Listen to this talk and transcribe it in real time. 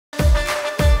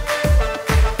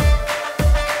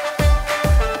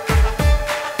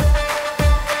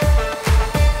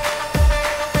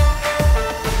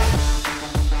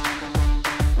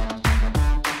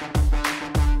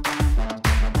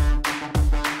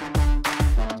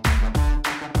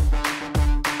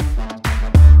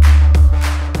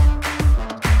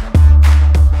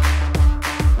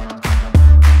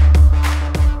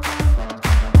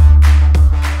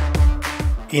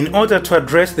In order to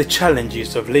address the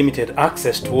challenges of limited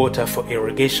access to water for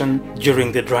irrigation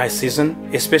during the dry season,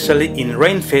 especially in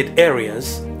rain-fed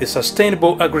areas, the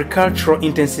Sustainable Agricultural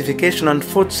Intensification and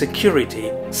Food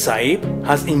Security SAIP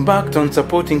has embarked on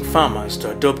supporting farmers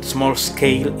to adopt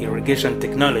small-scale irrigation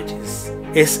technologies,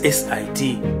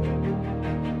 SSIT.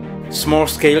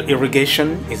 Small-scale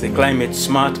irrigation is a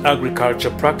climate-smart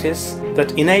agriculture practice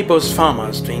that enables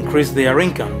farmers to increase their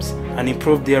incomes and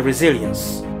improve their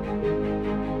resilience.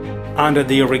 Under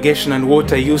the irrigation and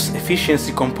water use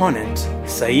efficiency component,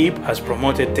 SAIP has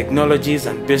promoted technologies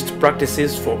and best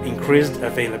practices for increased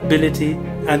availability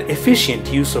and efficient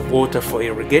use of water for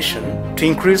irrigation to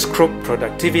increase crop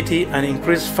productivity and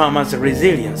increase farmers'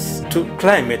 resilience to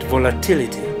climate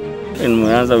volatility. In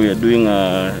Mwanza, we are doing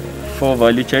 4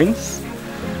 value chains.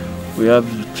 We have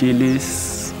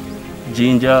chilies,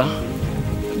 ginger,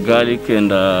 garlic, and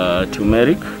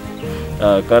turmeric.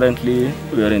 Currently,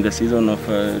 we are in the season of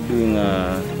doing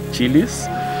chilies.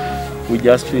 We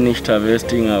just finished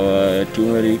harvesting our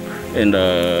turmeric and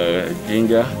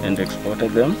ginger and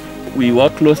exported them. We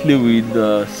work closely with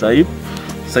SAIP.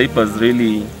 SAIP has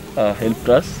really helped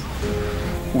us.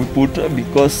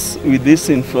 Because with this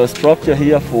infrastructure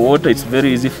here for water, it's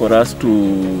very easy for us to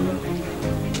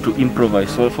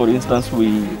improvise. So, for instance,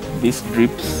 these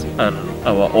drips are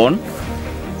our own,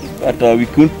 but we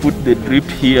couldn't put the drip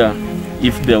here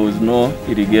if there was no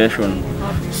irrigation.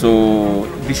 So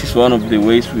this is one of the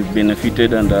ways we've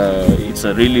benefited, and it's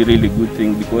a really good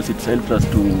thing because it's helped us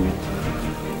to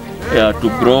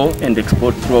grow and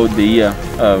export throughout the year.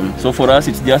 So for us,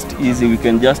 it's just easy. We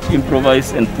can just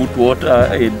improvise and put water,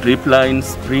 a drip line,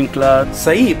 sprinkler.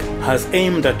 SAIP has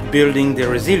aimed at building the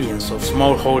resilience of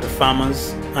smallholder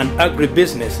farmers and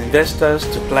agribusiness investors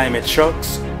to climate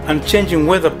shocks and changing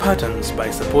weather patterns by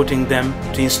supporting them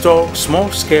to install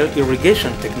small-scale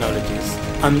irrigation technologies.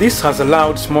 And this has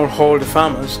allowed smallholder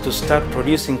farmers to start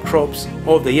producing crops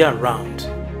all the year round.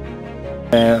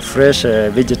 Fresh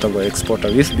vegetable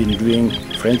exporter, we've been doing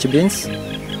French beans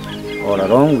all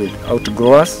along with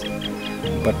outgrowers,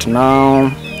 but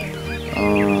now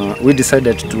we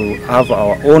decided to have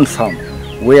our own farm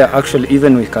where actually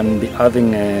even we can be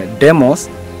having demos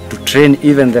to train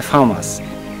even the farmers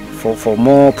for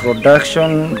more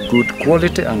production, good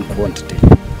quality and quantity.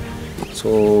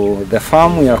 So the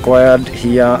farm we acquired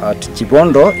here at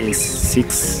Chibondo is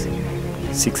 6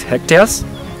 hectares.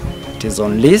 It is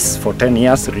on lease for 10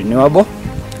 years renewable.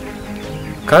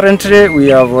 Currently we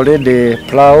have already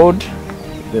plowed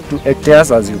the 2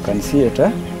 hectares, as you can see it.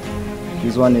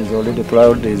 This one is already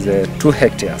plowed, is 2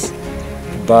 hectares,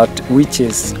 but which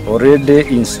is already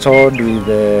installed with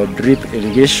drip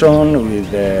irrigation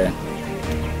with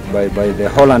by the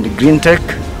Holland Green Tech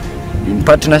in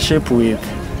partnership with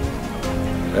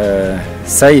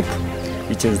SAIP,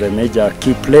 which is the major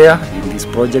key player in this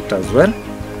project as well,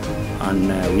 and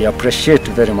we appreciate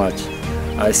very much.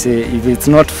 I say if it's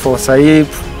not for SAIP,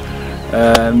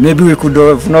 maybe we could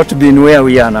have not been where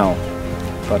we are now,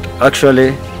 but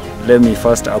actually let me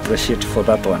first appreciate for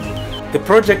that one. The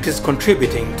project is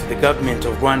contributing to the government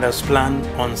of Rwanda's plan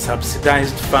on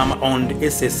subsidized farmer-owned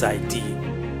SSIT.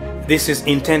 This is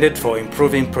intended for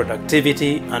improving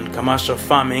productivity and commercial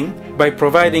farming by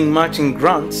providing matching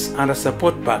grants and a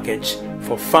support package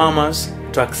for farmers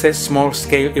to access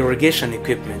small-scale irrigation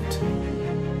equipment.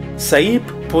 SAIP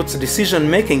puts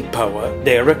decision-making power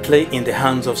directly in the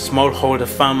hands of smallholder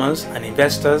farmers and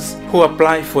investors who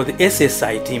apply for the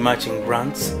SSIT matching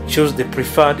grants, choose the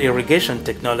preferred irrigation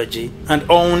technology, and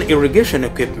own irrigation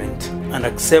equipment and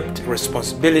accept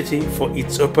responsibility for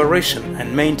its operation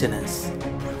and maintenance.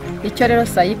 Icyo rero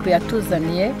SAIP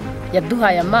yatuzaniye,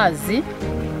 yaduhaye amazi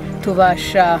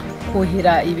tubasha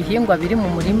kuhira ibihingwa biri mu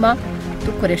murima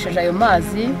dukoresheje ayo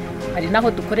mazi. Hari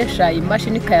naho dukoresha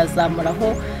imashini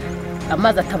kayazamuraho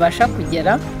amazi atabasha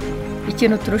kugera.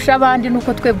 Ikintu turusha abandi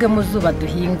nuko twebwe mu zuba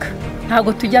duhinga,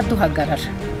 ntago tujya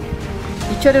duhagarara.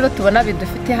 Icyo rero tubona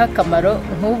bidufiteho akamaro,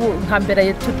 nk'ubu nka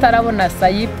mbere tutarabona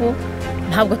SAIP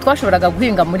ntabwo twashoboraga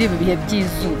guhinga muri ibi bihe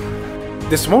by'izuba.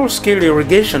 The small-scale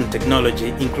irrigation technology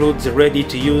includes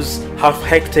ready-to-use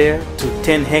half-hectare to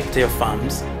 10-hectare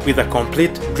farms with a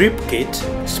complete drip kit,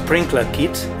 sprinkler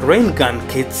kit, rain gun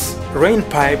kits, rain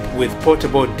pipe with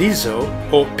portable diesel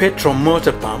or petrol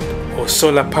motor pump or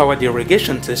solar-powered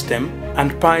irrigation system,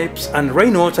 and pipes and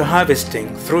rainwater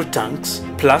harvesting through tanks,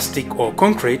 plastic or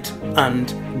concrete,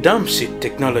 and dam sheet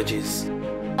technologies.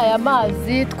 Aya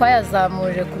mazi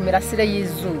twayazamuje ku mirasire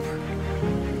y'izuba.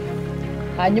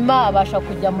 Hanyuma abasha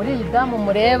kujya muri iyi damu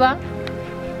mureba,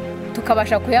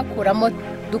 tukabasha kuyakuramo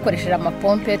dukoresheje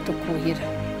amapompe tukuhira.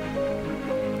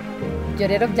 ibyo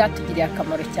rero byatugiriye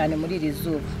akamaro cyane muri iri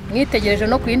zuba. Mwitegereje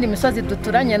no ku yindi misozi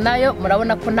duturanye nayo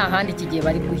murabona ko nta handi kigiye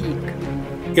bari guhinga.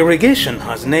 Irrigation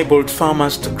has enabled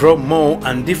farmers to grow more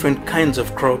and different kinds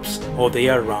of crops all the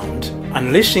year round,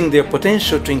 unleashing their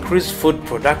potential to increase food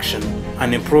production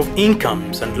and improve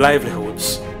incomes and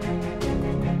livelihoods.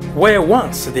 Where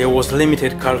once there was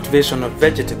limited cultivation of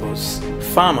vegetables,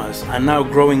 farmers are now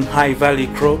growing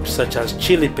high-value crops such as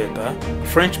chili pepper,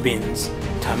 French beans,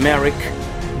 turmeric,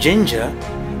 ginger,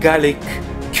 garlic,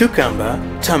 cucumber,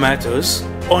 tomatoes,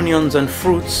 onions and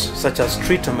fruits such as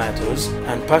tree tomatoes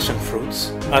and passion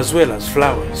fruits, as well as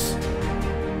flowers.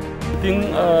 I think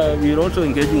we're also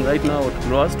engaging right now with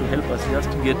growers to help us just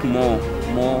to get more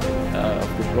of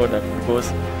the product,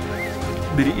 because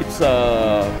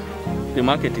the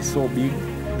market is so big,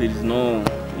 there is no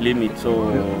limit.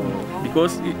 So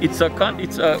because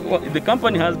the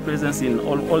company has presence in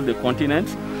all the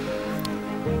continents.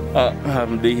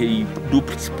 They do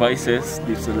spices.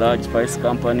 It's a large spice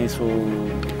company, so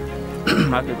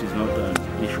market is not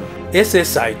an issue.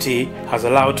 SSIT has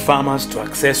allowed farmers to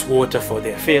access water for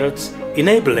their fields,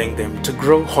 enabling them to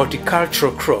grow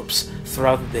horticultural crops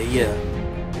throughout the year.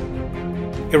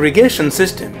 Irrigation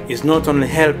system is not only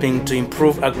helping to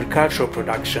improve agricultural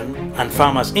production and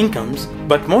farmers' incomes,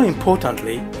 but more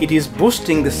importantly, it is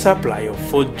boosting the supply of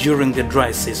food during the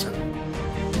dry season.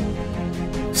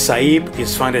 SAIP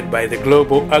is funded by the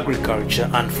Global Agriculture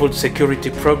and Food Security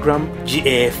Program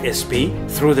 (GAFSP)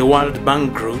 through the World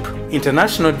Bank Group,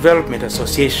 International Development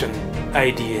Association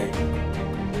 (IDA).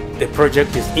 The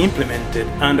project is implemented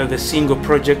under the Single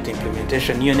Project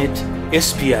Implementation Unit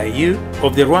 (SPIU)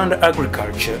 of the Rwanda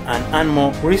Agriculture and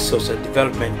Animal Resources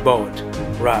Development Board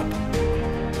 (RAB).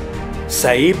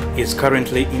 SAIP is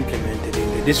currently implemented in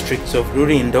the districts of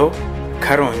Rulindo,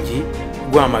 Karongi,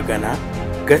 Rwamagana,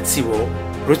 Gatsibo,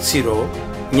 Rutsiro,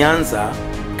 Nyanza,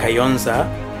 Kayonza,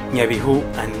 Nyabihu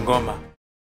and Ngoma.